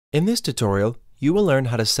In this tutorial, you will learn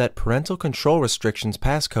how to set parental control restrictions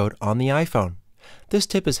passcode on the iPhone. This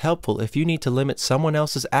tip is helpful if you need to limit someone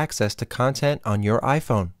else's access to content on your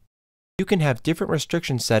iPhone. You can have different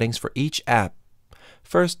restriction settings for each app.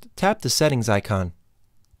 First, tap the Settings icon.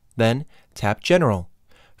 Then, tap General.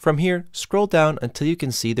 From here, scroll down until you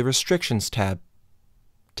can see the Restrictions tab.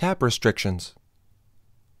 Tap Restrictions.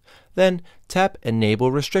 Then, tap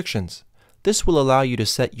Enable Restrictions. This will allow you to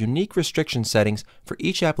set unique restriction settings for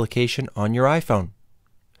each application on your iPhone.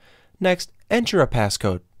 Next, enter a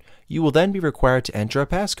passcode. You will then be required to enter a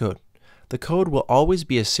passcode. The code will always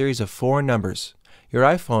be a series of 4 numbers. Your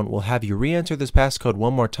iPhone will have you re-enter this passcode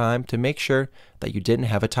one more time to make sure that you didn't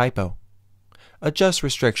have a typo. Adjust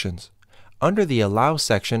restrictions. Under the Allow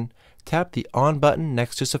section, tap the On button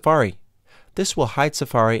next to Safari. This will hide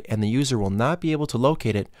Safari and the user will not be able to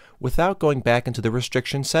locate it without going back into the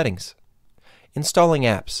restriction settings. Installing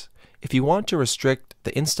apps. If you want to restrict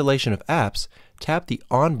the installation of apps, tap the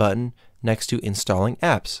On button next to Installing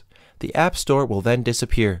Apps. The App Store will then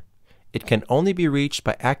disappear. It can only be reached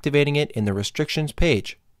by activating it in the Restrictions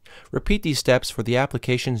page. Repeat these steps for the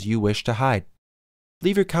applications you wish to hide.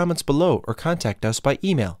 Leave your comments below or contact us by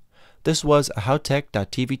email. This was a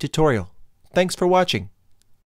HowTech.tv tutorial. Thanks for watching.